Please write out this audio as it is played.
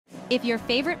If your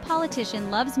favorite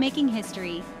politician loves making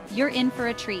history, you're in for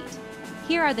a treat.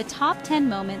 Here are the top 10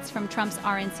 moments from Trump's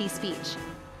RNC speech.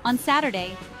 On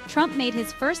Saturday, Trump made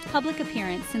his first public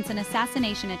appearance since an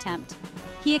assassination attempt.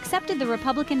 He accepted the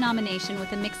Republican nomination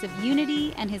with a mix of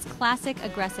unity and his classic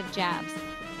aggressive jabs.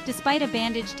 Despite a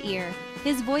bandaged ear,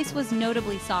 his voice was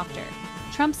notably softer.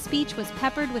 Trump's speech was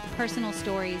peppered with personal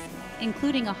stories,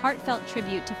 including a heartfelt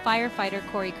tribute to firefighter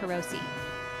Corey Carosi.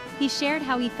 He shared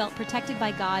how he felt protected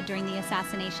by God during the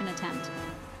assassination attempt.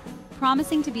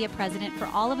 Promising to be a president for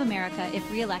all of America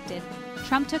if re-elected,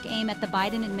 Trump took aim at the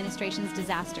Biden administration's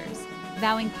disasters,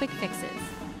 vowing quick fixes.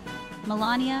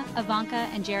 Melania, Ivanka,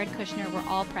 and Jared Kushner were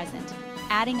all present,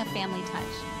 adding a family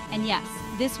touch. And yes,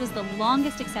 this was the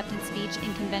longest acceptance speech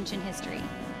in convention history.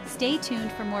 Stay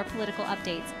tuned for more political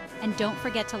updates, and don't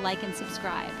forget to like and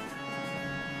subscribe.